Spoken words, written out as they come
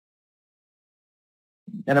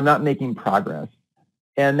and I'm not making progress.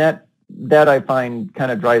 And that I find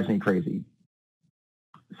kind of drives me crazy.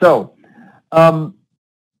 So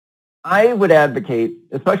I would advocate,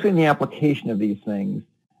 especially in the application of these things,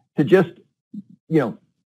 to just,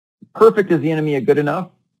 perfect is the enemy of good enough.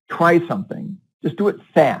 Try something. Just do it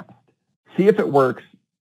fast. See if it works.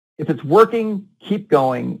 If it's working, keep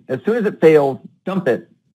going. As soon as it fails, dump it.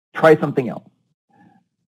 Try something else.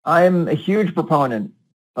 I'm a huge proponent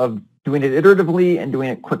of doing it iteratively and doing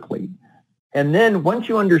it quickly. And then once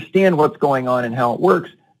you understand what's going on and how it works,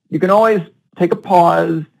 you can always take a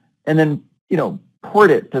pause and then,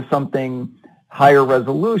 port it to something higher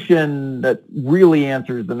resolution that really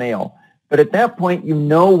answers the mail. But at that point, you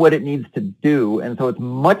know what it needs to do, and so it's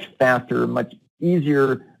much faster, much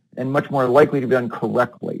easier, and much more likely to be done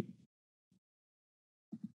correctly.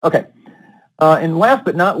 Okay, and last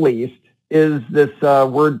but not least is this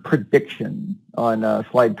word prediction on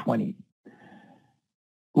slide 20.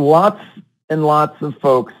 Lots and lots of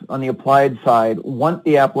folks on the applied side want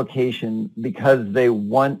the application because they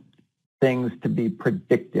want things to be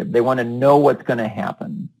predictive. They want to know what's going to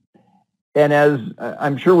happen. And as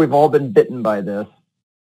I'm sure we've all been bitten by this,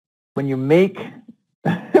 when you make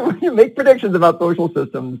predictions about social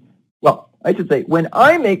systems, well, I should say, when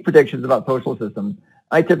I make predictions about social systems,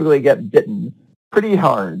 I typically get bitten pretty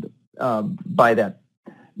hard by that,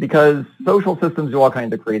 because social systems do all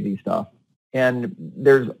kinds of crazy stuff. And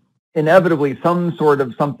there's inevitably some sort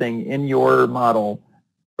of something in your model,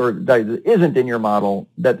 or that isn't in your model,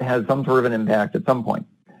 that has some sort of an impact at some point.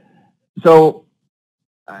 So,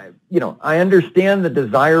 I understand the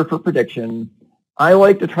desire for prediction. I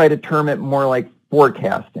like to try to term it more like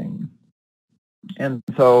forecasting. And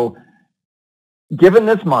so, given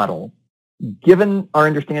this model, given our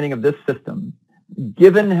understanding of this system,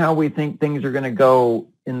 given how we think things are going to go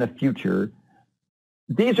in the future,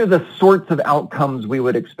 these are the sorts of outcomes we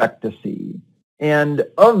would expect to see. And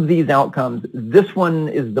of these outcomes, this one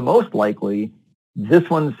is the most likely, this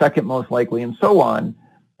one's second most likely, and so on.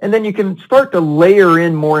 And then you can start to layer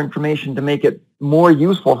in more information to make it more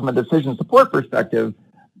useful from a decision support perspective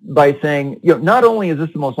by saying, not only is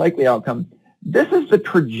this the most likely outcome, this is the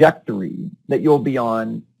trajectory that you'll be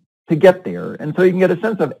on to get there. And so you can get a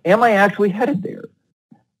sense of, am I actually headed there?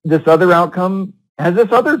 This other outcome has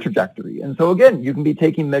this other trajectory. And so again, you can be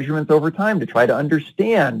taking measurements over time to try to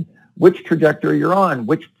understand which trajectory you're on,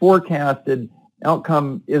 which forecasted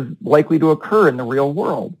outcome is likely to occur in the real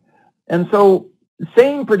world. And so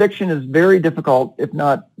saying prediction is very difficult, if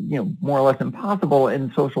not, more or less impossible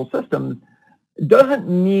in social systems, doesn't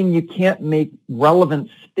mean you can't make relevant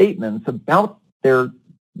statements about the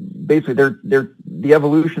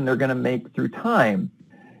evolution they're going to make through time.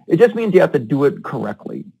 It just means you have to do it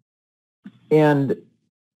correctly. And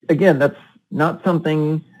again, that's not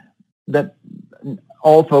something that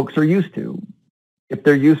all folks are used to. If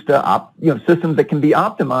they're used to systems that can be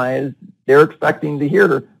optimized, they're expecting to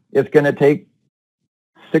hear it's going to take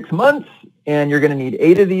 6 months and you're going to need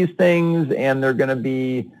 8 of these things and they're going to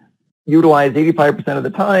be utilized 85% of the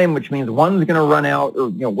time, which means one's going to run out or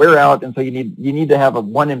wear out, and so you need to have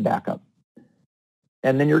one in backup,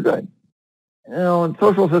 and then you're good. And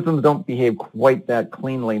social systems don't behave quite that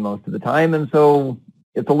cleanly most of the time, and so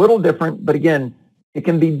it's a little different. But again, it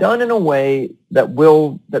can be done in a way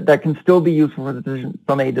that can still be useful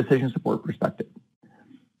from a decision support perspective.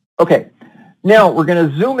 Okay, now we're going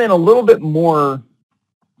to zoom in a little bit more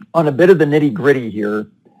on a bit of the nitty-gritty here.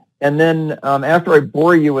 And then after I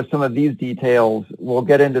bore you with some of these details, we'll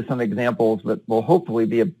get into some examples that will hopefully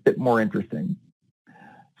be a bit more interesting.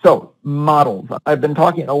 So, models. I've been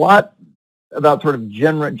talking a lot about sort of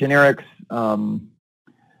generics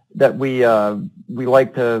that we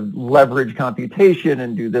like to leverage computation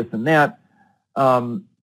and do this and that.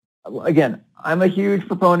 Again, I'm a huge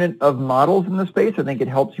proponent of models in the space. I think it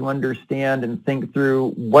helps you understand and think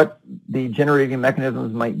through what the generating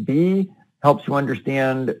mechanisms might be, helps you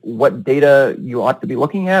understand what data you ought to be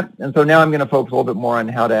looking at. And so now I'm going to focus a little bit more on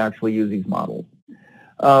how to actually use these models.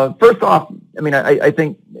 First off, I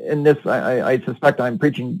think in this, I suspect I'm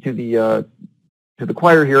preaching to the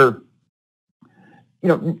choir here.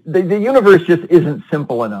 The universe just isn't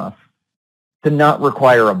simple enough to not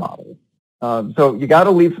require a model. So you got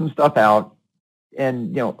to leave some stuff out,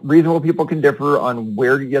 and reasonable people can differ on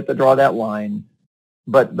where you get to draw that line,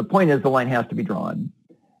 but the point is the line has to be drawn.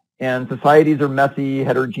 And societies are messy,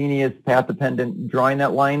 heterogeneous, path-dependent. Drawing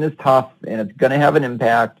that line is tough, and it's going to have an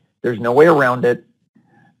impact. There's no way around it.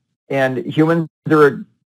 And humans are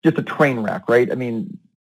just a train wreck, right?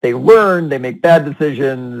 They learn, they make bad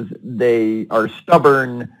decisions, they are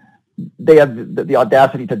stubborn, they have the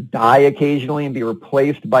audacity to die occasionally and be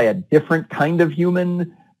replaced by a different kind of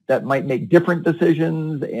human that might make different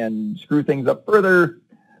decisions and screw things up further.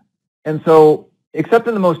 And so, except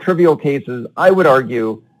in the most trivial cases, I would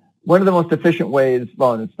argue one of the most efficient ways,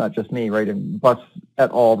 well, and it's not just me, right, and Bus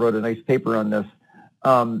et al. Wrote a nice paper on this.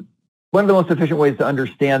 One of the most efficient ways to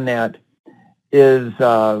understand that is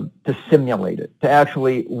to simulate it, to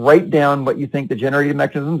actually write down what you think the generating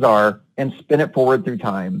mechanisms are and spin it forward through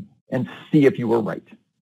time and see if you were right.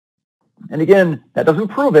 And again, that doesn't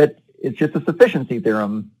prove it. It's just a sufficiency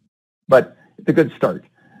theorem, but it's a good start.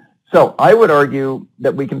 So I would argue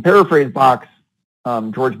that we can paraphrase Box,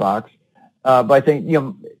 George Box, by saying,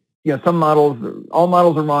 some models, all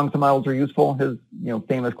models are wrong, some models are useful. His,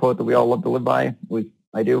 famous quote that we all love to live by, at least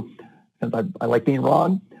I do, since I like being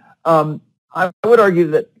wrong. I would argue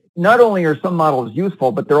that not only are some models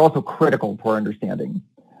useful, but they're also critical to our understanding.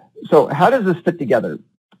 So how does this fit together?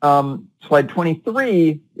 Slide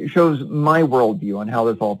 23 shows my worldview on how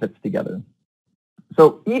this all fits together.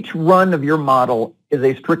 So each run of your model is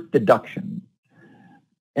a strict deduction.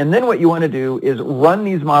 And then what you want to do is run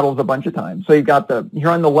these models a bunch of times. So you've got here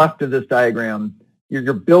on the left of this diagram,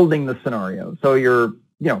 you're building the scenario. So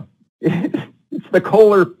it's the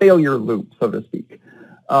Koehler failure loop, so to speak.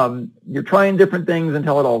 You're trying different things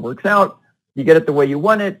until it all works out. You get it the way you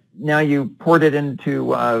want it. Now you port it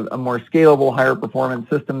into a more scalable, higher performance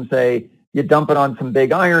system. Say you dump it on some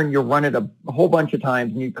big iron, you run it a whole bunch of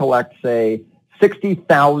times, and you collect, say,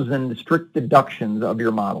 60,000 strict deductions of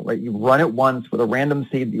your model, right? You run it once with a random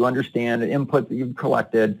seed that you understand, an input that you've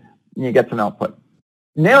collected, and you get some output.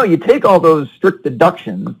 Now you take all those strict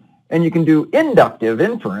deductions, and you can do inductive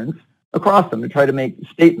inference across them to try to make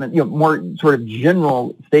statement, more sort of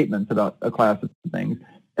general statements about a class of things.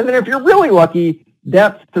 And then if you're really lucky,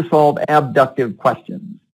 that's to solve abductive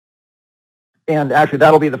questions. And actually,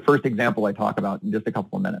 that'll be the first example I talk about in just a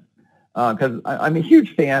couple of minutes, because I'm a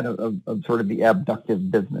huge fan of sort of the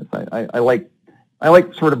abductive business. I like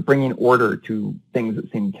sort of bringing order to things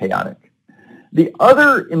that seem chaotic. The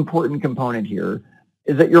other important component here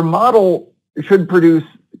is that your model should produce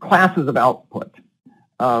classes of output.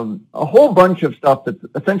 A whole bunch of stuff that's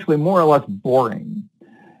essentially more or less boring.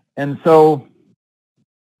 And so,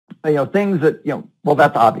 things that, well,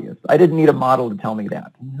 that's obvious. I didn't need a model to tell me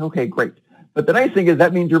that. Okay, great. But the nice thing is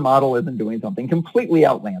that means your model isn't doing something completely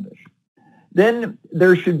outlandish. Then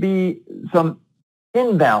there should be some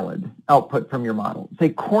invalid output from your model, say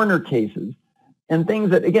corner cases, and things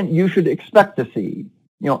that, again, you should expect to see.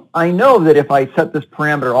 I know that if I set this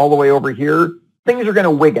parameter all the way over here, things are going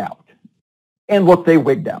to wig out. And look, they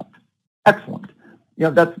wigged out. Excellent.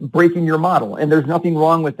 That's breaking your model, and there's nothing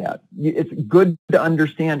wrong with that. It's good to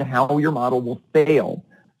understand how your model will fail,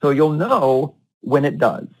 so you'll know when it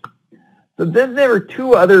does. So then there are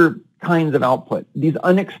two other kinds of output, these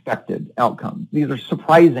unexpected outcomes. These are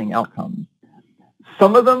surprising outcomes.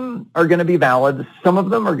 Some of them are going to be valid, some of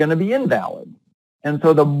them are going to be invalid. And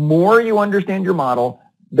so the more you understand your model,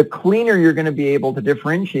 the cleaner you're going to be able to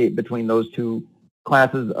differentiate between those two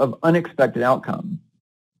classes of unexpected outcome.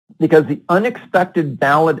 Because the unexpected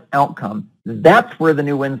valid outcome, that's where the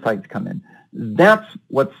new insights come in. That's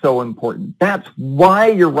what's so important. That's why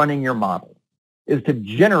you're running your model, is to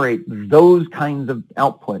generate those kinds of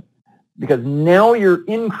output, because now you're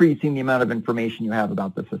increasing the amount of information you have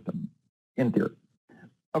about the system, in theory.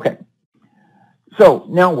 Okay, so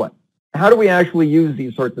now what? How do we actually use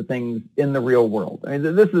these sorts of things in the real world? I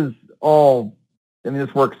mean, this is all,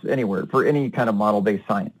 this works anywhere for any kind of model-based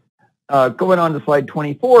science. Going on to slide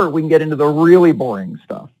 24, we can get into the really boring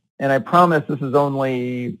stuff. And I promise this is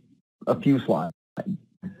only a few slides.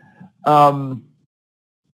 Blah,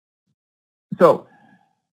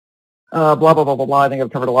 blah, blah, blah, blah. I think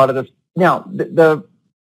I've covered a lot of this. Now,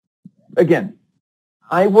 again,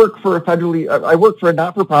 I work for a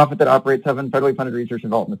not-for-profit that operates 7 federally funded research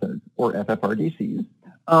and development centers, or FFRDCs.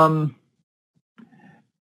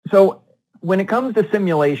 So when it comes to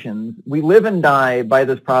simulations, we live and die by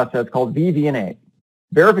this process called VV&A,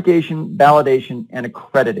 verification, validation, and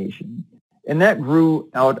accreditation. And that grew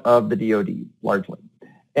out of the DoD, largely.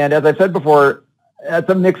 And as I've said before, that's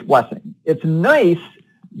a mixed blessing. It's nice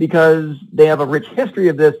because they have a rich history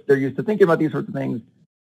of this. They're used to thinking about these sorts of things.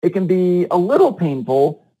 It can be a little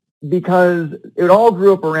painful because it all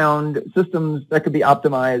grew up around systems that could be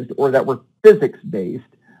optimized or that were physics-based,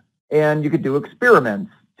 and you could do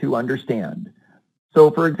experiments to understand. So,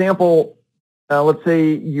 for example, let's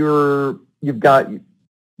say you've got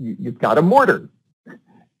a mortar,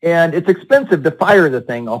 and it's expensive to fire the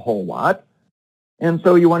thing a whole lot, and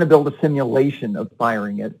so you want to build a simulation of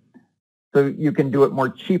firing it so you can do it more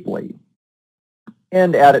cheaply.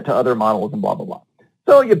 and add it to other models and blah, blah, blah.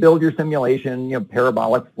 So you build your simulation,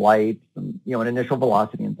 parabolic flights, and, an initial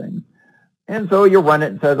velocity and things. And so you run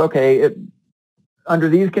it and says, okay, under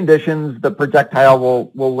these conditions, the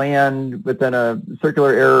projectile will land within a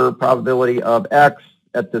circular error probability of X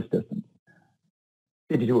at this distance.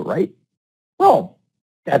 Did you do it right? Well,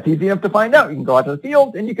 that's easy enough to find out. You can go out to the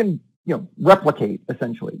field and you can, replicate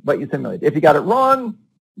essentially what you simulate. If you got it wrong,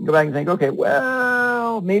 you can go back and think, okay,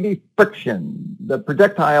 well, maybe friction. The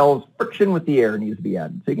projectile's friction with the air needs to be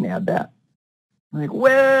added. So you can add that. Like,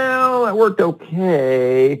 well, that worked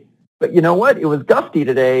okay. But you know what? It was gusty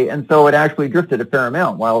today, and so it actually drifted a fair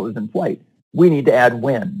amount while it was in flight. We need to add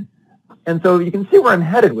wind. And so you can see where I'm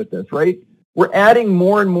headed with this, right? We're adding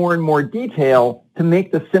more and more and more detail to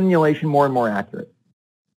make the simulation more and more accurate.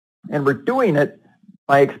 And we're doing it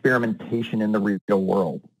by experimentation in the real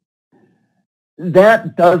world.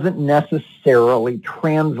 That doesn't necessarily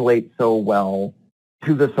translate so well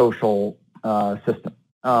to the social system.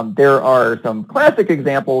 There are some classic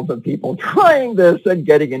examples of people trying this and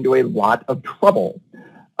getting into a lot of trouble.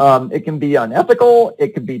 It can be unethical,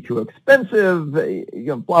 it could be too expensive,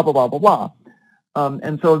 blah, blah, blah, blah, blah.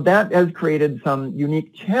 And so that has created some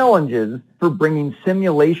unique challenges for bringing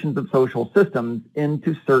simulations of social systems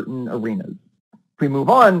into certain arenas. If we move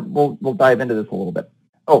on, we'll dive into this a little bit.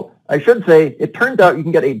 Oh, I should say, it turns out you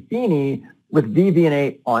can get a beanie with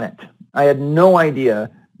DVNA on it. I had no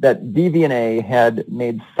idea that DVNA had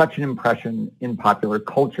made such an impression in popular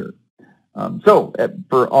culture. So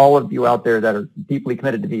for all of you out there that are deeply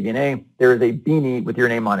committed to DVNA, there is a beanie with your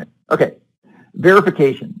name on it. Okay,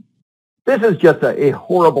 verification. This is just a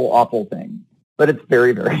horrible, awful thing, but it's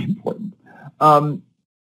very, very important.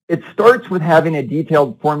 It starts with having a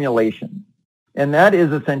detailed formulation, and that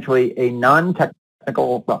is essentially a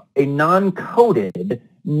non-technical, a non-coded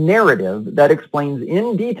narrative that explains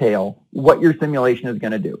in detail what your simulation is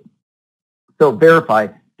going to do. So verify,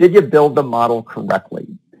 did you build the model correctly?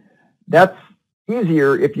 That's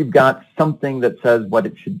easier if you've got something that says what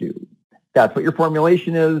it should do. That's what your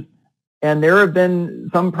formulation is. And there have been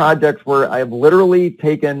some projects where I've literally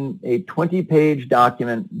taken a 20-page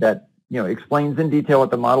document that explains in detail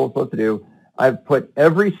what the model is supposed to do. I've put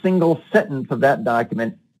every single sentence of that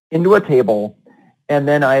document into a table, and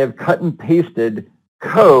then I have cut and pasted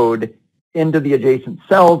code into the adjacent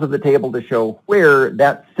cells of the table to show where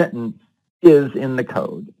that sentence is in the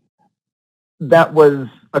code. That was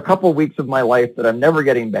a couple weeks of my life that I'm never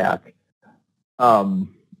getting back. And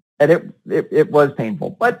it was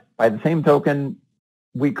painful. But by the same token,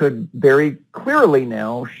 we could very clearly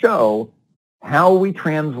now show how we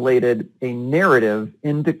translated a narrative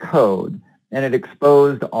into code. And it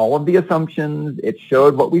exposed all of the assumptions. It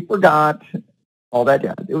showed what we forgot, all that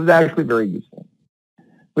jazz. It was actually very useful.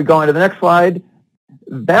 We go on to the next slide.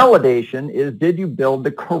 Validation is, did you build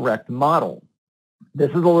the correct model? This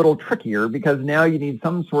is a little trickier because now you need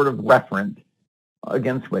some sort of reference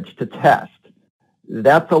against which to test.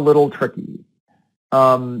 That's a little tricky.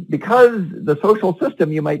 Because the social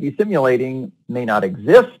system you might be simulating may not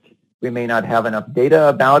exist. We may not have enough data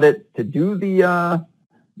about it to do the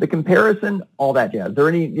comparison, all that jazz. There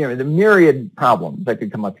are the myriad problems that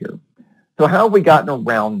could come up here. So how have we gotten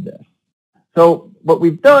around this? So what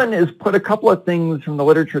we've done is put a couple of things from the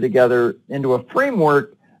literature together into a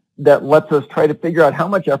framework that lets us try to figure out how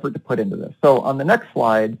much effort to put into this. So on the next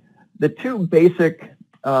slide, the two basic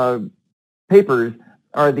papers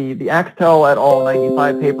are the Axtell et al.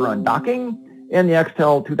 95 paper on docking and the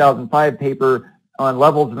Axtell 2005 paper on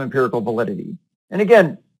levels of empirical validity. And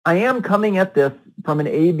again, I am coming at this from an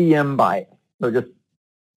ABM bias, so just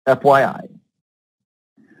FYI.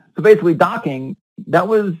 So basically docking, that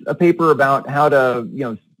was a paper about how to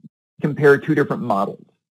compare two different models.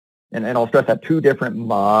 And I'll stress that, two different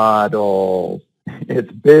models.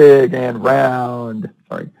 It's big and round.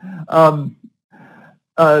 Sorry.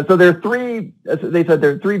 So there are three, they said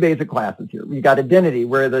there are three basic classes here. You've got identity,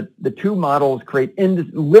 where the two models create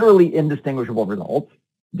literally indistinguishable results.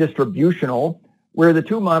 Distributional, where the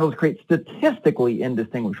two models create statistically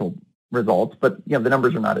indistinguishable results, but the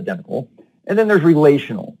numbers are not identical. And then there's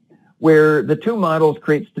relational, where the two models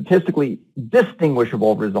create statistically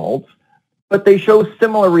distinguishable results, but they show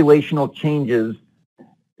similar relational changes,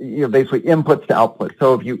 basically inputs to output.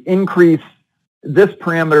 So if you increase this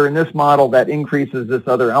parameter in this model, that increases this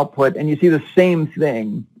other output, and you see the same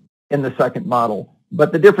thing in the second model,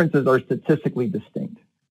 but the differences are statistically distinct.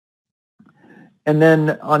 And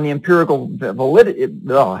then on the empirical validity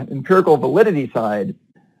side,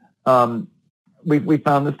 we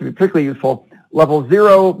found this to be particularly useful. Level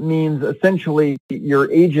 0 means essentially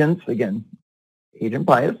your agents, again, agent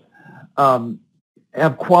bias,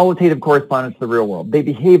 have qualitative correspondence to the real world. They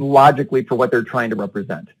behave logically for what they're trying to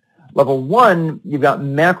represent. Level 1, you've got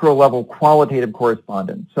macro level qualitative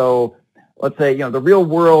correspondence. So let's say, the real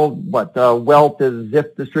world, wealth is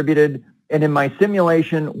ZIF distributed, and in my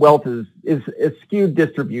simulation, wealth is skewed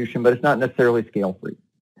distribution, but it's not necessarily scale free.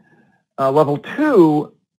 Level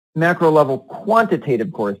 2, macro level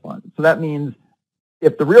quantitative correspondence. So that means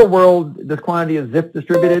if the real world, this quantity is ZIF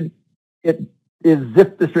distributed, it is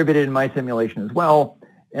ZIF distributed in my simulation as well.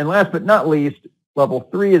 And last but not least, level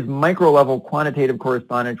 3 is micro level quantitative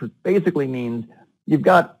correspondence, which basically means you've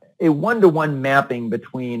got a one-to-one mapping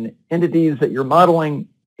between entities that you're modeling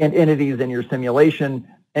and entities in your simulation,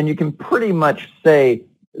 and you can pretty much say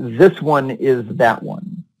this one is that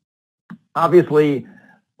one. Obviously,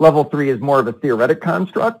 level 3 is more of a theoretic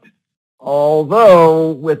construct,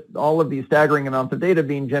 although with all of these staggering amounts of data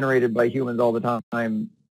being generated by humans all the time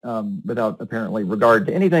without apparently regard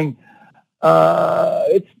to anything,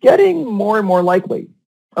 it's getting more and more likely.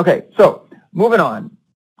 Okay, so moving on.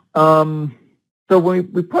 So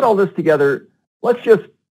when we put all this together, let's just,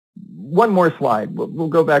 one more slide. We'll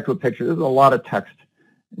go back to a picture. This is a lot of text,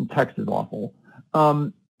 and text is awful.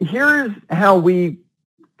 Here's how we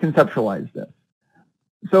conceptualize this.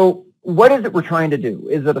 So what is it we're trying to do?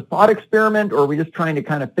 Is it a thought experiment, or are we just trying to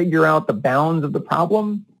kind of figure out the bounds of the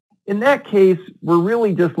problem? In that case, we're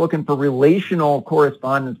really just looking for relational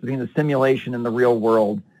correspondence between the simulation and the real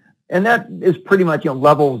world. And that is pretty much,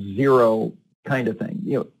 level 0 kind of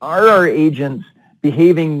thing. Are our agents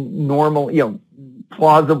behaving normal,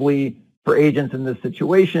 plausibly for agents in this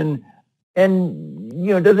situation? And,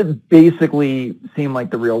 does it basically seem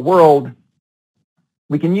like the real world?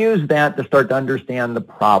 We can use that to start to understand the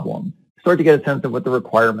problem, start to get a sense of what the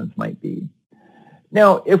requirements might be.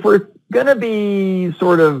 Now, if we're going to be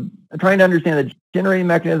sort of trying to understand the generating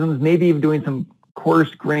mechanisms, maybe even doing some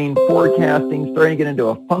coarse-grained forecasting, starting to get into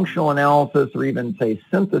a functional analysis or even, say,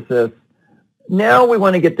 synthesis, now we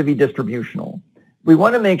want to get to be distributional. We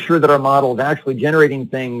want to make sure that our model is actually generating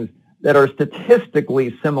things that are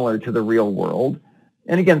statistically similar to the real world.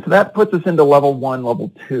 And again, so that puts us into level 1,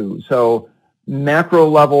 level 2. So macro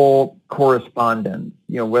level correspondence,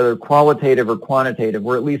 whether qualitative or quantitative,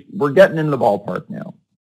 we're getting in the ballpark now.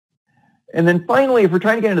 And then finally, if we're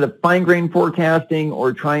trying to get into the fine-grained forecasting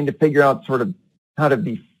or trying to figure out sort of how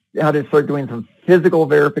to start doing some physical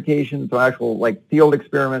verification, so actual like field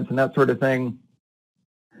experiments and that sort of thing,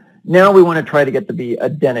 now we want to try to get to be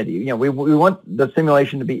identity. We want the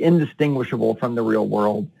simulation to be indistinguishable from the real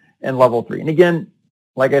world in level 3. And again,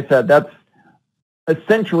 like I said, that's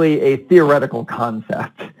essentially a theoretical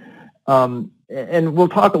concept. And we'll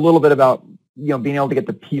talk a little bit about being able to get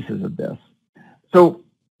the pieces of this. So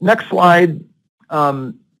next slide,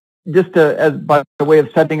 just by the way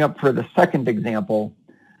of setting up for the second example.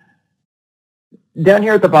 Down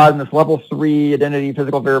here at the bottom, this level 3, identity,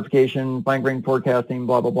 physical verification, fine-grained forecasting,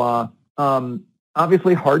 blah, blah, blah.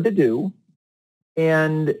 Obviously hard to do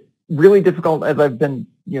and really difficult, as I've been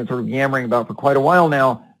sort of yammering about for quite a while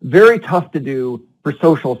now, very tough to do for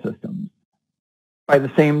social systems. By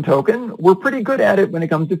the same token, we're pretty good at it when it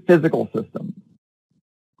comes to physical systems.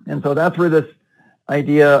 And so that's where this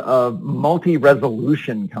idea of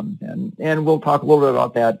multi-resolution comes in. And we'll talk a little bit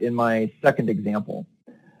about that in my second example.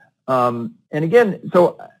 And again,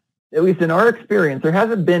 so at least in our experience, there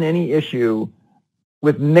hasn't been any issue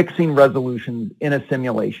with mixing resolutions in a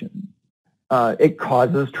simulation. It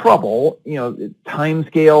causes trouble.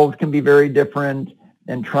 Timescales can be very different,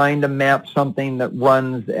 and trying to map something that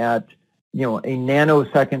runs at a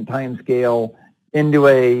nanosecond timescale into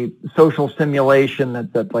a social simulation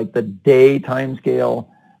that's at like the day timescale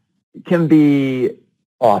can be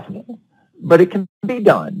awful, but it can be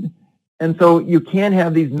done. And so you can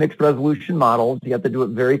have these mixed resolution models. You have to do it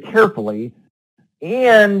very carefully.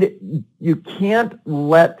 And you can't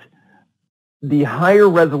let the higher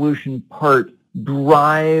resolution part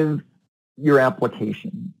drive your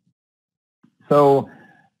application. So,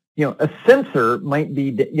 a sensor might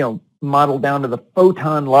be, modeled down to the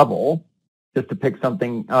photon level, just to pick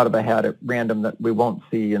something out of a hat at random that we won't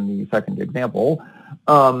see in the second example.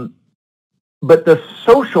 But the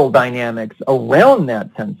social dynamics around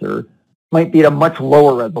that sensor might be at a much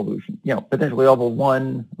lower resolution, potentially level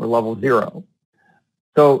 1 or level 0.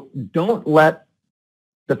 So don't let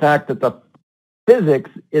the fact that the physics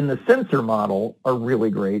in the sensor model are really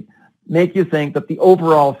great make you think that the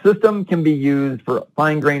overall system can be used for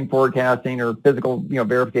fine-grained forecasting or physical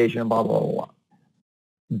verification and blah, blah, blah, blah.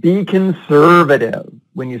 Be conservative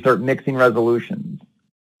when you start mixing resolutions.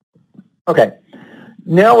 Okay,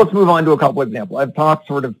 now let's move on to a couple examples. I've talked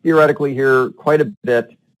sort of theoretically here quite a bit.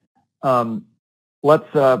 we're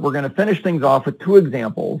going to finish things off with two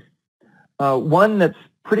examples. One that's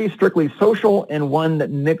pretty strictly social and one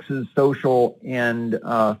that mixes social and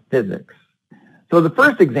physics. So the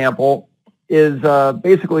first example is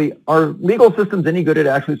basically, are legal systems any good at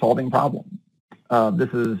actually solving problems?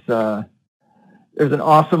 There's an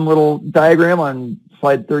awesome little diagram on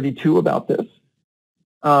slide 32 about this.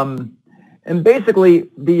 And basically,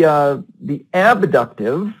 the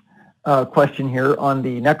abductive question here on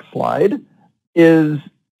the next slide is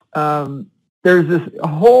there's this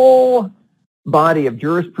whole body of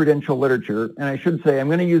jurisprudential literature, and I should say I'm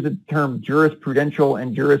going to use the term jurisprudential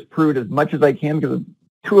and jurisprud as much as I can because of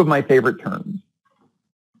two of my favorite terms.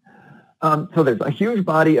 So there's a huge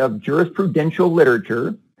body of jurisprudential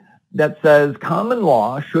literature that says common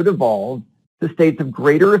law should evolve to states of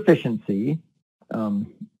greater efficiency.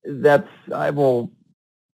 I will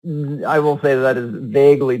say that is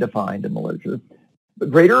vaguely defined in the literature,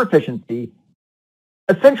 but greater efficiency,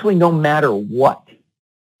 essentially no matter what.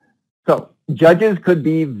 So judges could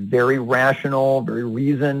be very rational, very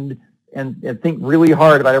reasoned, and think really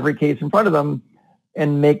hard about every case in front of them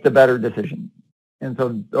and make the better decision. And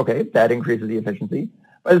so, okay, that increases the efficiency.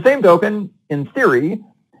 By the same token, in theory,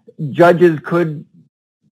 judges could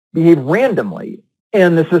behave randomly,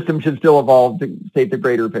 and the system should still evolve to states of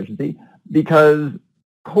greater efficiency because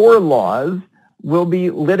core laws will be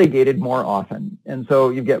litigated more often. And so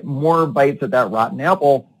you get more bites at that rotten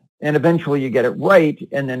apple, and eventually you get it right,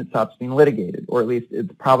 and then it stops being litigated, or at least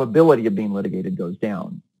its probability of being litigated goes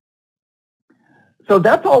down. So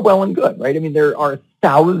that's all well and good, right? I mean, there are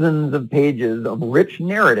thousands of pages of rich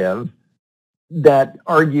narrative that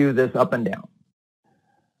argue this up and down.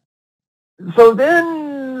 So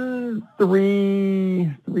then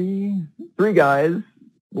three guys,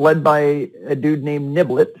 led by a dude named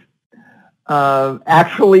Niblet,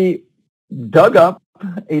 actually dug up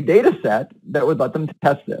a data set that would let them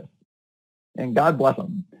test this. And God bless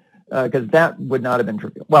them, because that would not have been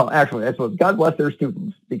trivial. Well, actually, I suppose God bless their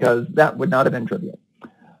students, because that would not have been trivial.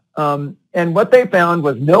 And what they found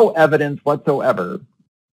was no evidence whatsoever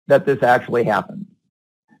that this actually happened.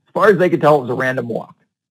 As far as they could tell, it was a random walk.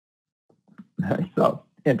 So,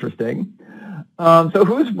 interesting. So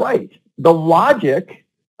who's right? The logic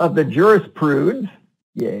of the jurisprudes,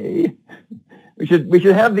 yay. We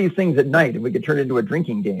should have these things at night and we could turn it into a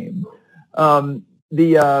drinking game. The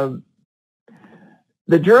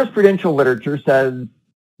jurisprudential literature says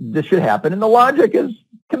this should happen, and the logic is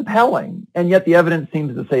compelling, and yet the evidence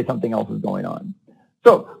seems to say something else is going on.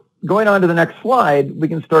 So going on to the next slide, we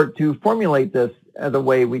can start to formulate this as a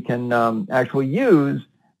way we can actually use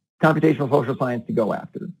computational social science to go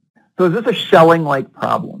after. So is this a Schelling-like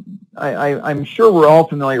problem? I'm sure we're all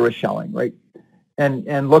familiar with Schelling, right?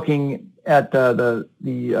 And looking at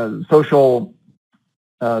sociological,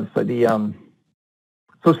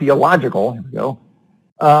 here we go,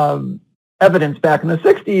 evidence back in the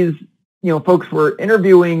 60s, folks were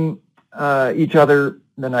interviewing each other,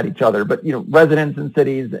 not each other, but, residents in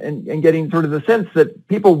cities and getting sort of the sense that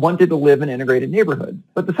people wanted to live in integrated neighborhoods.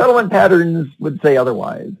 But the settlement patterns would say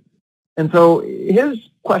otherwise. And so his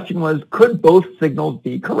question was, could both signals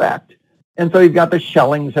be correct? And so you've got the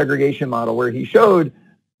Schelling segregation model where he showed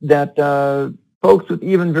that folks with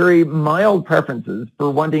even very mild preferences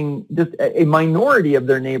for wanting just a minority of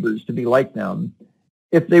their neighbors to be like them,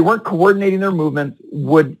 if they weren't coordinating their movements,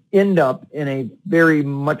 would end up in a very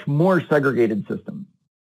much more segregated system.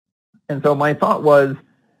 And so my thought was,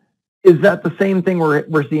 is that the same thing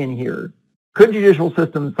we're seeing here? Could judicial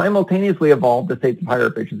systems simultaneously evolve to states of higher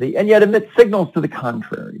efficiency and yet emit signals to the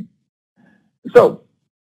contrary? So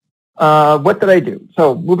what did I do?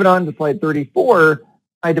 So moving on to slide 34,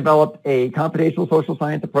 I developed a computational social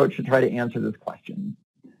science approach to try to answer this question.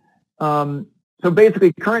 So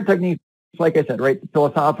basically, current techniques, like I said, right,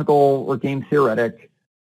 philosophical or game theoretic,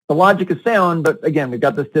 the logic is sound, but again, we've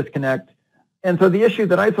got this disconnect. And so the issue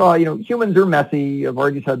that I saw, humans are messy, I've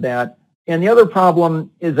already said that. And the other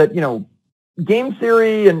problem is that, game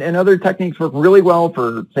theory and other techniques work really well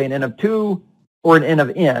for, say, an N of 2 or an N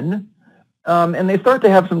of N. And they start to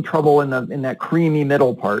have some trouble in that creamy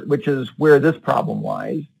middle part, which is where this problem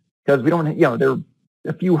lies. Because we don't, there are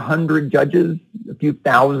a few hundred judges, a few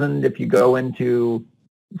thousand if you go into,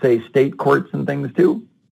 say, state courts and things too.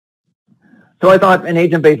 So I thought an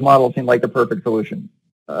agent-based model seemed like the perfect solution.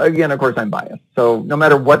 Again, of course, I'm biased. So no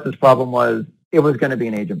matter what this problem was, it was going to be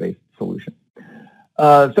an agent-based solution.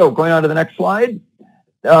 So going on to the next slide,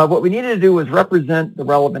 what we needed to do was represent the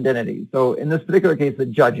relevant entities. So in this particular case, the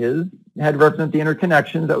judges had to represent the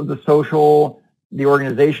interconnections. That was the social, the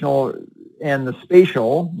organizational, and the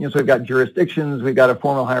spatial. So we've got jurisdictions, we've got a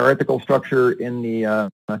formal hierarchical structure in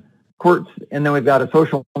the courts, and then we've got a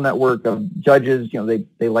social network of judges.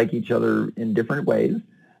 They like each other in different ways.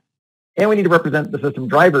 And we need to represent the system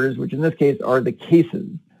drivers, which in this case are the cases.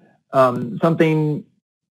 Something,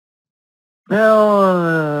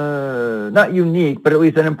 well, not unique, but at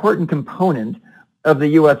least an important component of the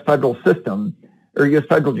U.S. federal system, or U.S.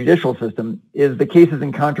 federal judicial system, is the cases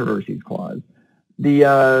and controversies clause.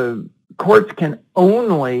 The courts can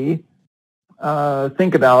only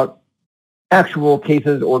think about actual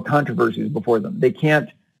cases or controversies before them. They can't,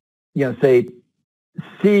 say,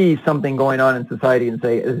 see something going on in society and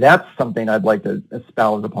say, that's something I'd like to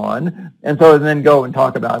espouse upon, and then go and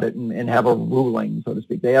talk about it and have a ruling, so to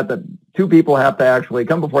speak. Two people have to actually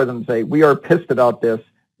come before them and say, we are pissed about this,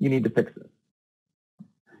 you need to fix this.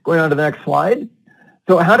 Going on to the next slide.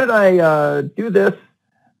 So how did I do this?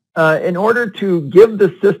 In order to give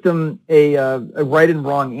the system a right and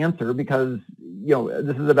wrong answer, because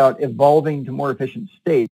this is about evolving to more efficient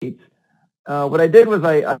states, what I did was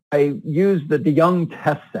I used the de Young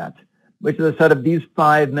test set, which is a set of these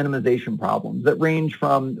 5 minimization problems that range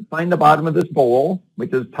from find the bottom of this bowl,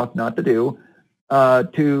 which is tough not to do,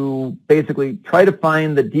 to basically try to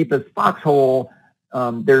find the deepest foxhole.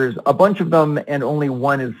 There's a bunch of them, and only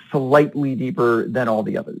one is slightly deeper than all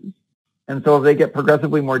the others. And so they get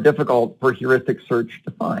progressively more difficult for heuristic search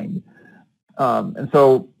to find. And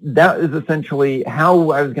so that is essentially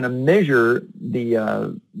how I was going to measure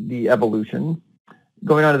the evolution.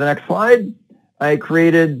 Going on to the next slide, I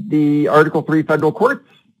created the Article 3 federal courts.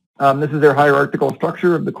 This is their hierarchical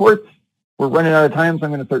structure of the courts. We're running out of time, so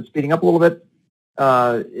I'm going to start speeding up a little bit.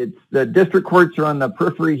 It's the district courts are on the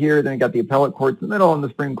periphery here, then you got the appellate courts in the middle, and the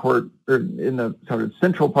Supreme Court or in the sort of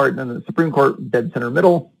central part, and then the Supreme Court dead center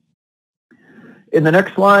middle. In the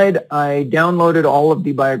next slide, I downloaded all of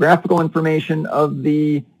the biographical information of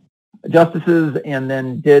the justices and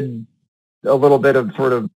then did a little bit of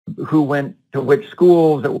sort of who went to which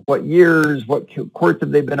schools, at what years, what courts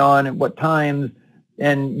have they been on, at what times,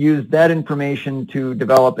 and used that information to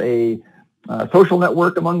develop a social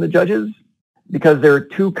network among the judges, because there are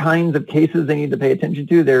 2 kinds of cases they need to pay attention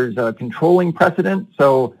to. There's a controlling precedent,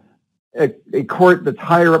 so a court that's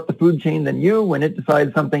higher up the food chain than you, when it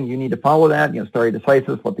decides something, you need to follow that, stare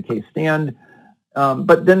decisis, let the case stand.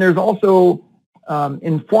 But then there's also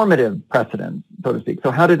informative precedents, so to speak.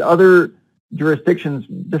 So how did other jurisdictions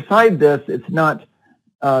decide this? It's not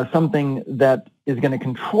something that is going to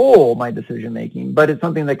control my decision making, but it's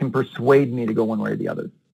something that can persuade me to go one way or the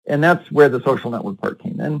other. And that's where the social network part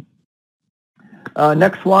came in.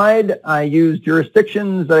 Next slide, I used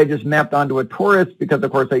jurisdictions that I just mapped onto a torus because,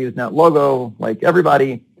 of course, I used NetLogo like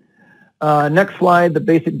everybody. Next slide, the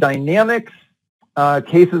basic dynamics.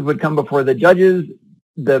 Cases would come before the judges.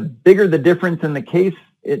 The bigger the difference in the case,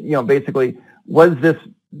 basically,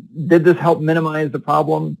 did this help minimize the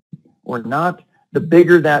problem or not? The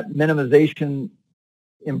bigger that minimization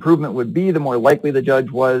improvement would be, the more likely the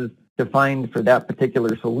judge was to find for that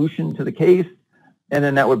particular solution to the case. And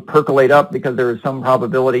then that would percolate up because there is some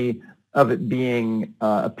probability of it being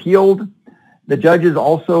appealed. The judges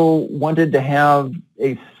also wanted to have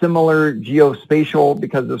a similar geospatial,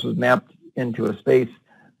 because this was mapped into a space.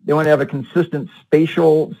 They want to have a consistent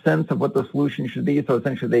spatial sense of what the solution should be. So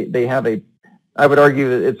essentially they have I would argue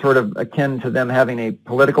that it's sort of akin to them having a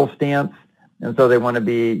political stance. And so they want to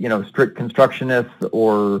be, strict constructionists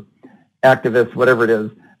or activists, whatever it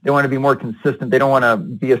is. They want to be more consistent. They don't want to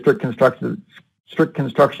be a strict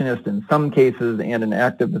constructionist in some cases and an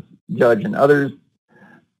activist judge in others.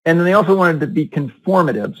 And then they also wanted to be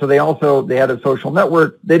conformative. So they had a social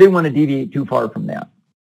network. They didn't want to deviate too far from that.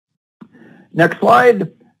 Next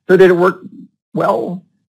slide. So did it work well?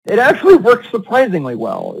 It actually worked surprisingly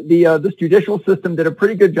well. This judicial system did a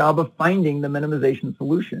pretty good job of finding the minimization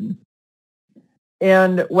solution.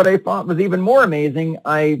 And what I thought was even more amazing,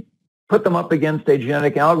 I put them up against a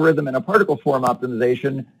genetic algorithm and a particle form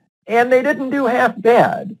optimization, and they didn't do half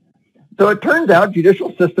bad. So it turns out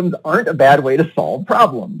judicial systems aren't a bad way to solve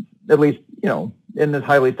problems, at least, in this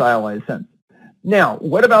highly stylized sense. Now,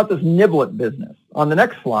 what about this niblet business? On the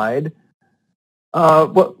next slide,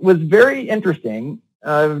 what was very interesting,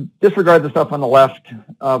 disregard the stuff on the left,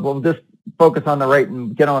 we'll just focus on the right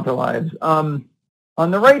and get on with our lives. On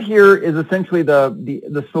the right here is essentially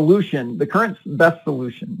the solution, the current best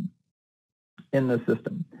solution in the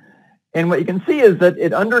system. And what you can see is that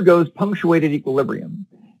it undergoes punctuated equilibrium,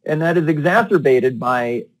 and that is exacerbated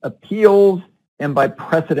by appeals and by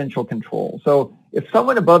precedential control. So if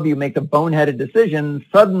someone above you makes a boneheaded decision,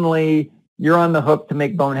 suddenly you're on the hook to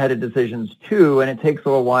make boneheaded decisions too, and it takes a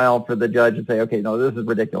little while for the judge to say, okay, no, this is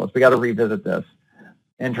ridiculous. We got to revisit this.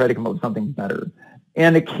 and try to come up with something better.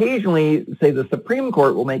 And occasionally, say the Supreme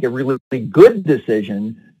Court will make a really good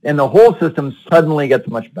decision, and the whole system suddenly gets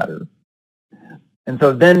much better. And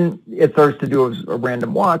so then it starts to do a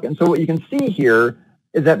random walk. And so what you can see here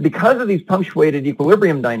is that because of these punctuated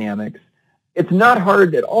equilibrium dynamics, it's not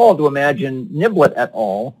hard at all to imagine Niblet et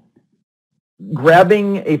al.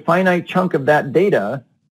 Grabbing a finite chunk of that data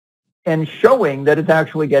and showing that it's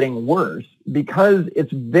actually getting worse, because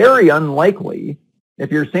it's very unlikely,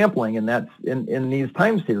 if you're sampling in these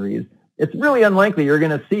time series, it's really unlikely you're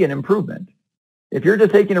going to see an improvement. If you're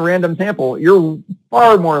just taking a random sample, you're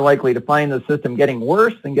far more likely to find the system getting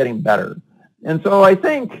worse than getting better. And so I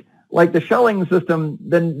think, like the Schelling system,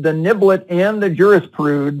 the Niblet and the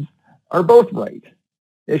jurisprudes are both right.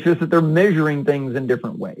 It's just that they're measuring things in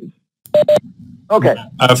different ways. Okay,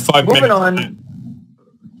 5 moving minutes. on.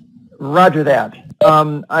 Roger that.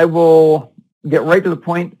 I will get right to the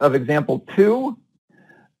point of example 2.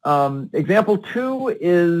 Example 2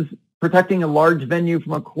 is protecting a large venue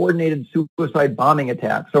from a coordinated suicide bombing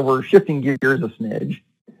attack. So we're shifting gears a smidge.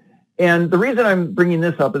 And the reason I'm bringing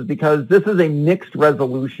this up is because this is a mixed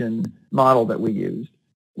resolution model that we used.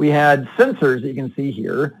 We had sensors that you can see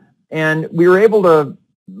here, and we were able to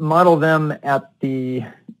model them at the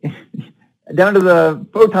down to the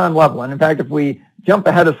photon level. And in fact, if we jump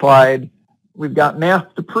ahead a slide, we've got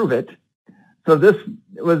math to prove it. So this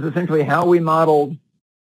was essentially how we modeled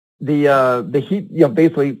the heat.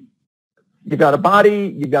 Basically, you've got a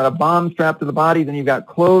body, you've got a bomb strapped to the body, then you've got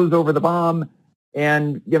clothes over the bomb,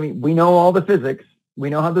 and I mean, we know all the physics, we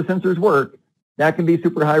know how the sensors work. That can be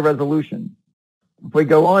super high resolution. If we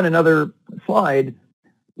go on another slide,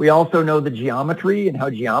 we also know the geometry and how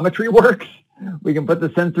geometry works. We can put the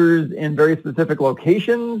sensors in very specific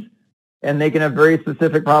locations, and they can have very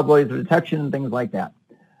specific probabilities of detection and things like that.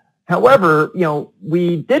 However,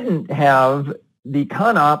 we didn't have the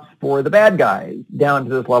ConOps for the bad guys down to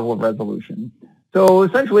this level of resolution. So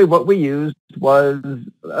essentially what we used was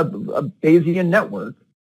a Bayesian network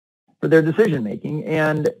for their decision making,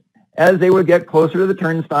 and as they would get closer to the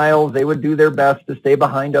turnstiles, they would do their best to stay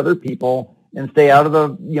behind other people and stay out of the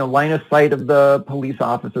line of sight of the police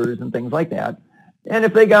officers and things like that. And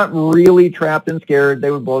if they got really trapped and scared,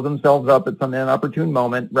 they would blow themselves up at some inopportune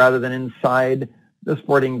moment rather than inside the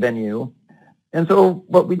sporting venue. And so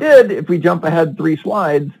what we did, if we jump ahead 3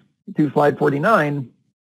 slides to slide 49,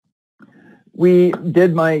 we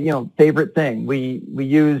did my favorite thing. We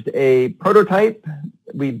used a prototype.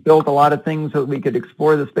 We built a lot of things so that we could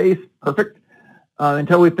explore the space. Perfect.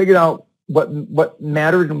 Until we figured out what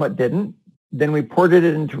mattered and what didn't. Then we ported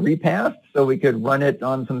it into Repast so we could run it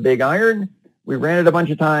on some big iron. We ran it a bunch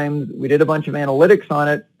of times. We did a bunch of analytics on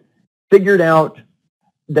it, figured out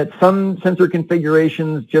that some sensor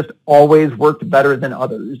configurations just always worked better than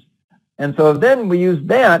others. And so then we used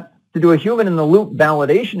that to do a human-in-the-loop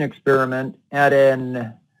validation experiment at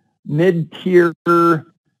an mid-tier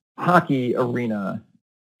hockey arena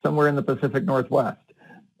somewhere in the Pacific Northwest.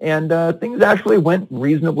 And things actually went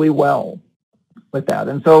reasonably well with that.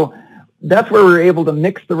 And so that's where we were able to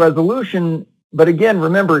mix the resolution. But again,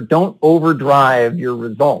 remember, don't overdrive your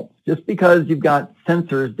results. Just because you've got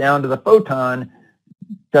sensors down to the photon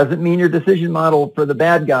doesn't mean your decision model for the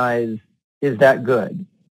bad guys is that good.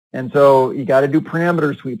 And so you got to do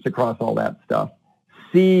parameter sweeps across all that stuff.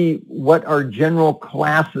 See what are general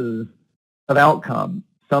classes of outcome.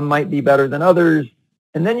 Some might be better than others.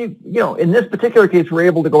 And then in this particular case, we're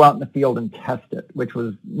able to go out in the field and test it, which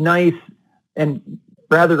was nice and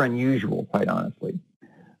rather unusual, quite honestly.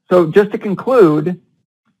 So just to conclude,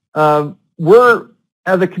 we're,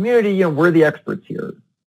 as a community, we're the experts here.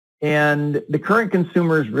 And the current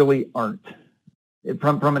consumers really aren't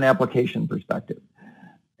from an application perspective.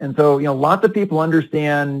 And so, lots of people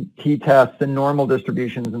understand t-tests and normal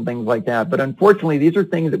distributions and things like that. But unfortunately, these are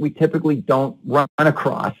things that we typically don't run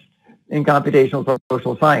across in computational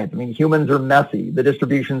social science. I mean, humans are messy. The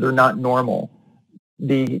distributions are not normal.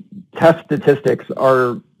 The test statistics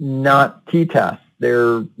are not t-tests.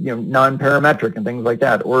 They're, non-parametric and things like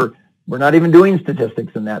that. Or we're not even doing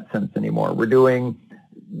statistics in that sense anymore. We're doing,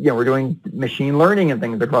 we're doing machine learning and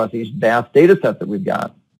things across these vast data sets that we've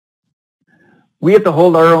got. We have to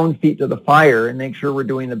hold our own feet to the fire and make sure we're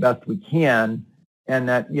doing the best we can, and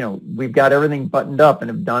that we've got everything buttoned up and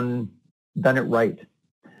have done it right.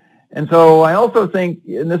 And so I also think,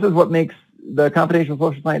 and this is what makes the Computational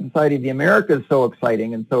Social Science Society of the Americas so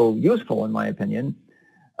exciting and so useful, in my opinion,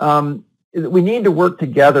 is that we need to work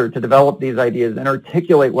together to develop these ideas and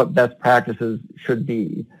articulate what best practices should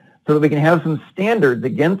be, so that we can have some standards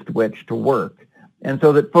against which to work, and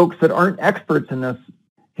so that folks that aren't experts in this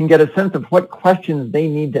can get a sense of what questions they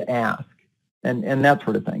need to ask and that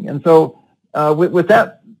sort of thing. And so with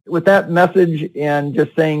that message and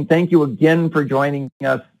just saying thank you again for joining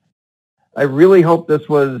us, I really hope this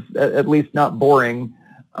was at least not boring.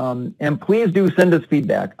 And please do send us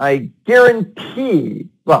feedback. I guarantee,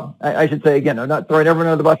 well, I should say again, I'm not throwing everyone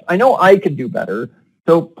under the bus. I know I could do better.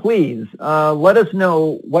 So please let us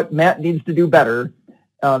know what Matt needs to do better.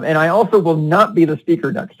 And I also will not be the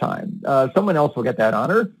speaker next time. Someone else will get that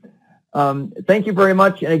honor. Thank you very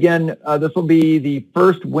much. And again, this will be the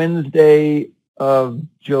first Wednesday of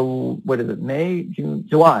May, June,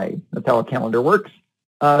 July. That's how a calendar works.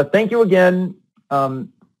 Thank you again.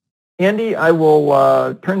 Andy, I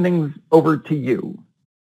will turn things over to you.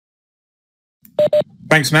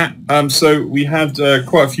 Thanks, Matt. So we had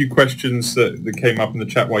quite a few questions that came up in the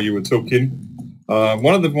chat while you were talking.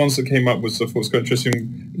 One of the ones that came up was, I thought was quite interesting.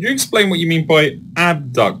 Could you explain what you mean by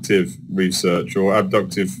abductive research or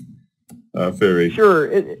abductive theory?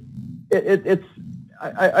 Sure.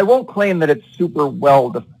 I won't claim that it's super well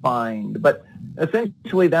defined, but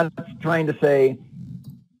essentially that's trying to say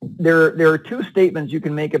there are two statements you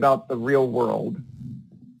can make about the real world,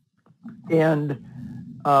 and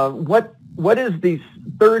what is the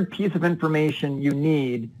third piece of information you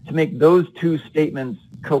need to make those two statements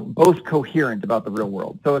both coherent about the real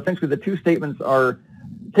world? So essentially the two statements are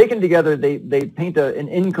taken together, they paint an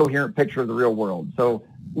incoherent picture of the real world. So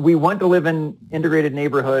we want to live in integrated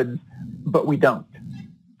neighborhoods, but we don't.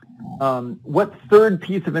 What third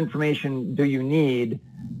piece of information do you need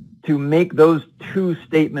to make those two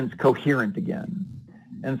statements coherent again?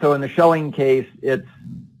 And so in the Schelling case, it's,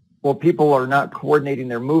 well, people are not coordinating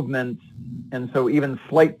their movements, and so even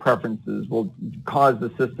slight preferences will cause the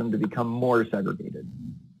system to become more segregated.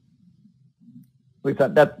 At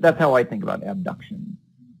least that's how I think about abduction.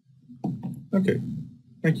 Okay,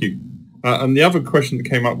 thank you. And the other question that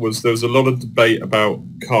came up was there was a lot of debate about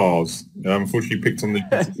cars. Unfortunately, you picked on this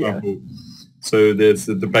example. Yeah. So there's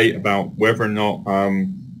the debate about whether or not,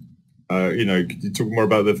 could you talk more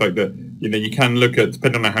about the fact that, you can look at,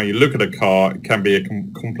 depending on how you look at a car, it can be a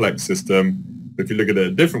complex system. But if you look at it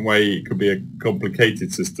a different way, it could be a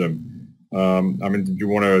complicated system. Did you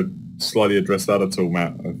want to slightly address that at all,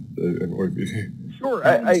 Matt? Sure.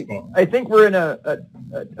 I think we're in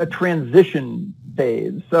a transition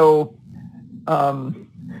phase. So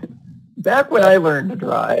back when I learned to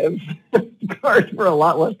drive, cars were a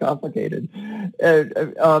lot less complicated.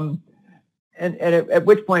 And at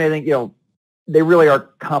which point I think, they really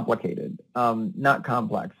are complicated, not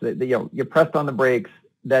complex. You pressed on the brakes,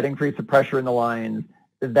 that increased the pressure in the lines,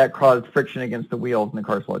 that caused friction against the wheels, and the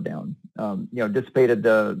car slowed down. Dissipated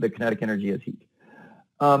the kinetic energy as heat.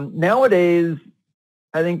 Nowadays,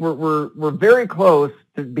 I think we're very close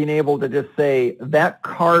to being able to just say that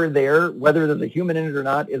car there, whether there's a human in it or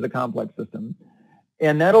not, is a complex system,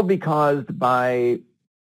 and that'll be caused by,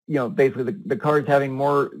 basically the cars having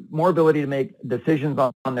more ability to make decisions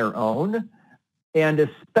on their own, and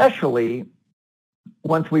especially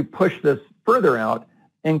once we push this further out,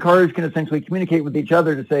 and cars can essentially communicate with each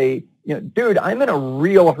other to say, dude, I'm in a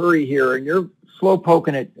real hurry here, and you're slow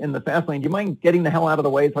poking it in the fast lane. Do you mind getting the hell out of the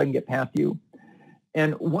way so I can get past you?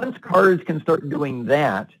 And once cars can start doing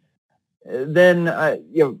that, then I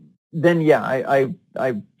wouldn't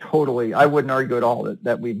argue at all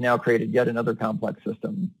that we've now created yet another complex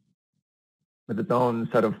system with its own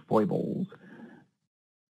set of foibles.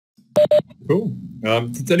 Cool.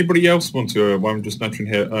 Does anybody else want to, while I'm just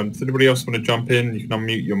mentioning here, does anybody else want to jump in? You can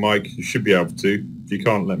unmute your mic. You should be able to. If you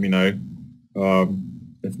can't, let me know.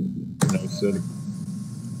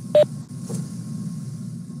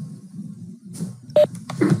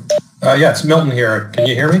 Yeah, it's Milton here. Can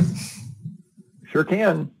you hear me? Sure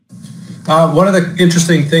can. One of the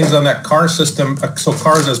interesting things on that car system, so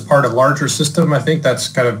cars as part of larger system, I think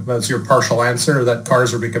that's your partial answer, that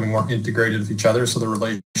cars are becoming more integrated with each other, so the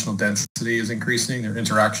relational density is increasing, their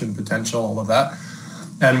interaction potential, all of that.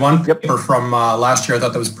 And one paper from last year I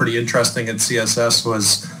thought that was pretty interesting at CSS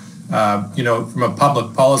was, from a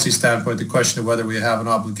public policy standpoint, the question of whether we have an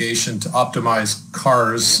obligation to optimize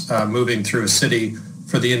cars moving through a city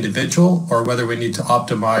for the individual, or whether we need to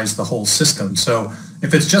optimize the whole system. So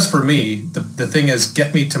if it's just for me, the thing is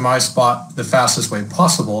get me to my spot the fastest way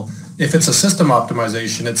possible. If it's a system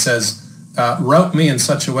optimization, it says route me in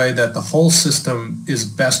such a way that the whole system is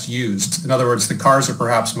best used. In other words, the cars are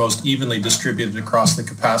perhaps most evenly distributed across the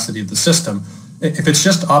capacity of the system. If it's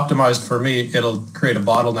just optimized for me, it'll create a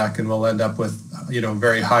bottleneck and we'll end up with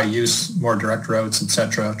very high use, more direct routes,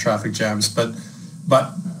 etc., traffic jams. But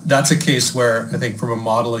that's a case where I think from a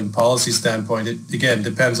modeling policy standpoint, it again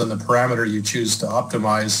depends on the parameter you choose to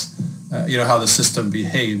optimize how the system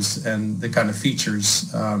behaves and the kind of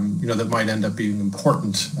features, that might end up being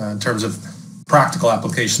important in terms of practical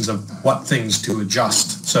applications of what things to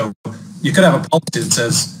adjust. So you could have a policy that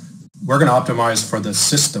says, we're going to optimize for the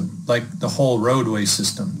system, like the whole roadway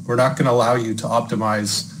system. We're not going to allow you to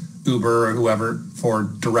optimize Uber or whoever for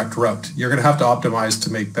direct route. You're going to have to optimize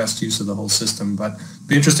to make best use of the whole system. But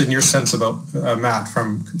be interested in your sense about, Matt,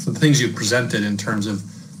 from the things you presented in terms of,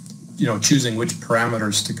 choosing which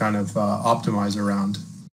parameters to kind of optimize around.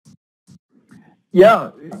 Yeah,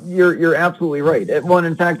 you're absolutely right. Well, and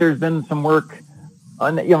in fact, there's been some work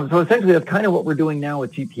on, so essentially that's kind of what we're doing now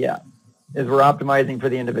with GPS, is we're optimizing for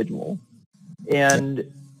the individual.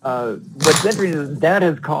 And what's interesting is that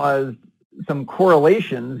has caused some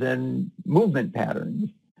correlations in movement patterns.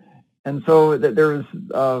 And so that there's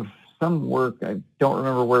some work, I don't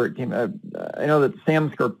remember where it came. I know that Sam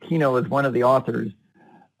Scarpino is one of the authors,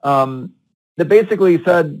 that basically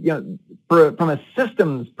said, from a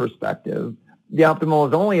systems perspective, the optimal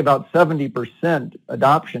is only about 70%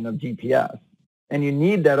 adoption of GPS. And you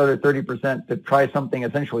need that other 30% to try something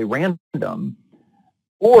essentially random,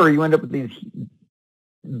 or you end up with these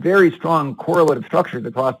very strong correlative structures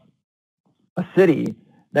across a city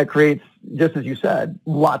that creates, just as you said,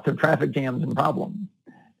 lots of traffic jams and problems.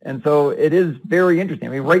 And so it is very interesting.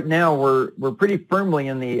 I mean, right now we're pretty firmly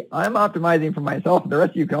in the I'm optimizing for myself, and the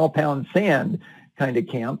rest of you can all pound sand kind of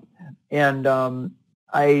camp. And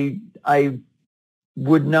I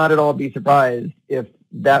would not at all be surprised if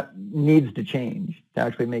that needs to change to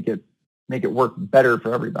actually make it work better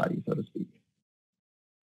for everybody, so to speak.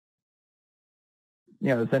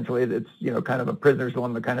 Essentially it's, kind of a prisoner's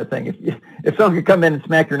dilemma kind of thing. If someone could come in and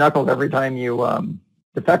smack your knuckles every time you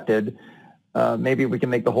defected, maybe we can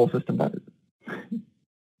make the whole system better.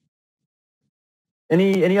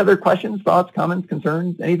 Any other questions, thoughts, comments,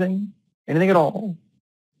 concerns, anything at all?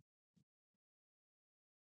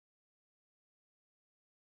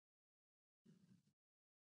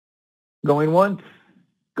 Going once,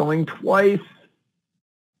 going twice.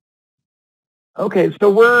 Okay,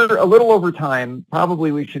 so we're a little over time.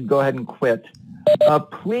 Probably we should go ahead and quit.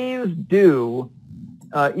 Please do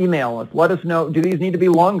email us. Let us know. Do these need to be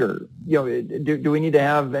longer? Do we need to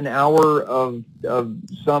have an hour of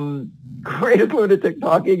some greatest lunatic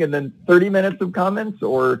talking and then 30 minutes of comments?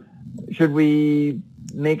 Or should we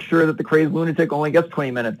make sure that the crazed lunatic only gets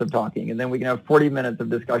 20 minutes of talking and then we can have 40 minutes of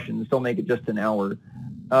discussion and still make it just an hour?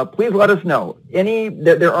 Please let us know.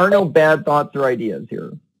 There are no bad thoughts or ideas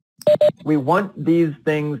here. We want these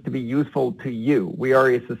things to be useful to you. We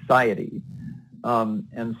are a society.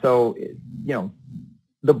 And so,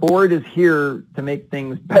 the board is here to make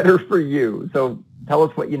things better for you. So tell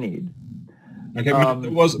us what you need. Okay,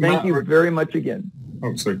 thank you very much again.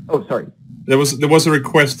 Oh, sorry. Oh, sorry. There was a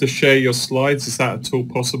request to share your slides. Is that at all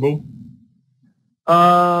possible?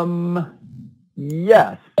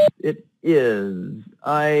 Yes, it is.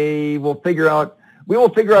 We will figure out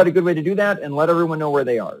a good way to do that and let everyone know where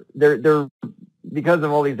they are. They're because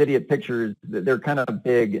of all these idiot pictures, they're kind of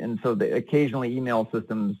big, and so occasionally email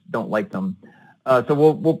systems don't like them. So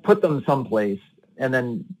we'll put them someplace and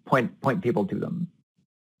then point people to them.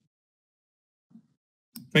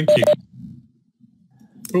 Thank you.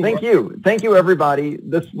 Cool. Thank you, everybody.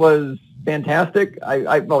 This was fantastic.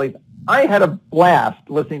 I had a blast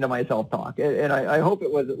listening to myself talk, and I hope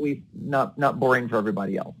it was at least not boring for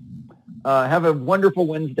everybody else. Have a wonderful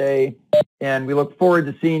Wednesday, and we look forward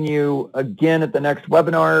to seeing you again at the next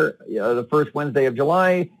webinar, the first Wednesday of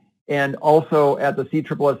July, and also at the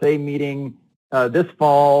CSSSA meeting this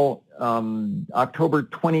fall, October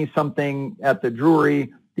 20-something at the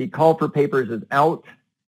Drury. The call for papers is out,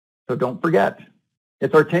 so don't forget.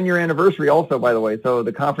 It's our 10-year anniversary also, by the way, so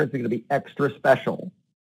the conference is going to be extra special.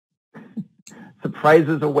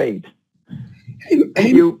 Surprises await.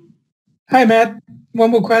 Thank you. Hi, Matt. One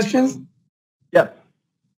more question. Yes.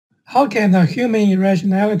 How can a human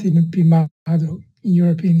irrationality be modeled, in your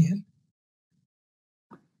opinion?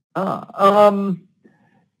 So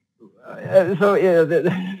yeah,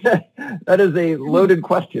 that is a loaded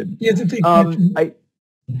question. Yeah, it's a big question.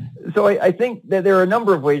 I think that there are a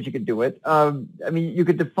number of ways you could do it. I mean, you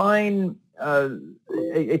could define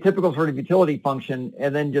a typical sort of utility function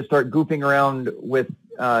and then just start goofing around with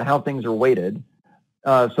how things are weighted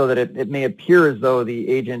so that it may appear as though the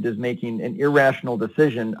agent is making an irrational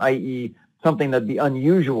decision, i.e. something that'd be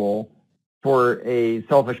unusual for a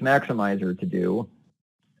selfish maximizer to do.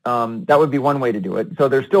 That would be one way to do it. So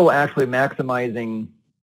they're still actually maximizing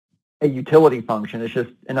a utility function. It's just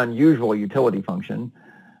an unusual utility function.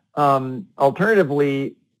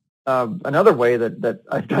 Alternatively, another way that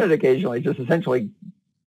I've done it occasionally is just essentially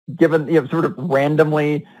given, sort of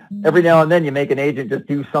randomly, every now and then you make an agent just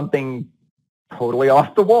do something totally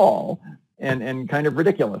off the wall and kind of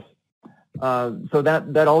ridiculous. So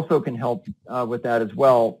that also can help with that as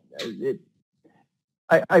well.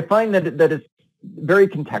 I find that it's very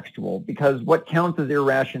contextual, because what counts as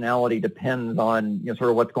irrationality depends on sort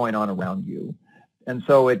of what's going on around you. And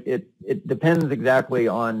so it depends exactly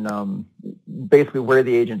on basically where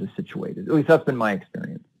the agent is situated. At least that's been my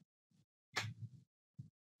experience.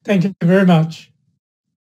 Thank you very much.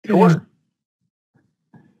 Sure.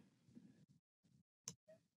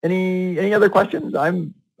 Any other questions?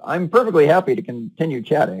 I'm perfectly happy to continue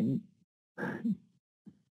chatting,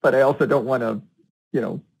 but I also don't want to,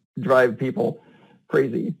 drive people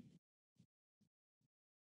crazy.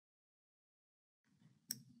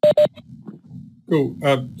 Cool.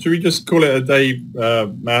 Should we just call it a day,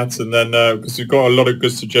 Matt? And then, because we've got a lot of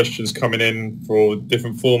good suggestions coming in for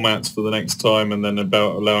different formats for the next time, and then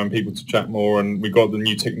about allowing people to chat more. And we've got the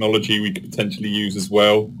new technology we could potentially use as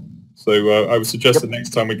well. So I would suggest that next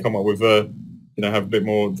time we come up with, have a bit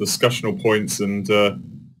more discussional points, and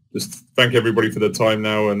just thank everybody for their time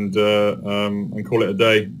now, and call it a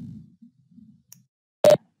day.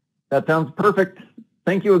 That sounds perfect.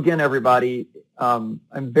 Thank you again, everybody. I'm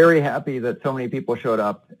very happy that so many people showed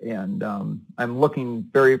up, and I'm looking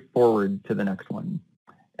very forward to the next one.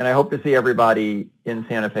 And I hope to see everybody in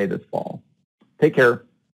Santa Fe this fall. Take care.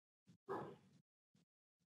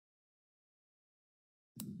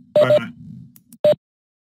 Bye, Matt.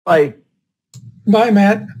 Bye. Bye,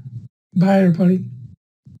 Matt. Bye, everybody.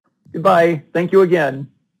 Goodbye. Thank you again.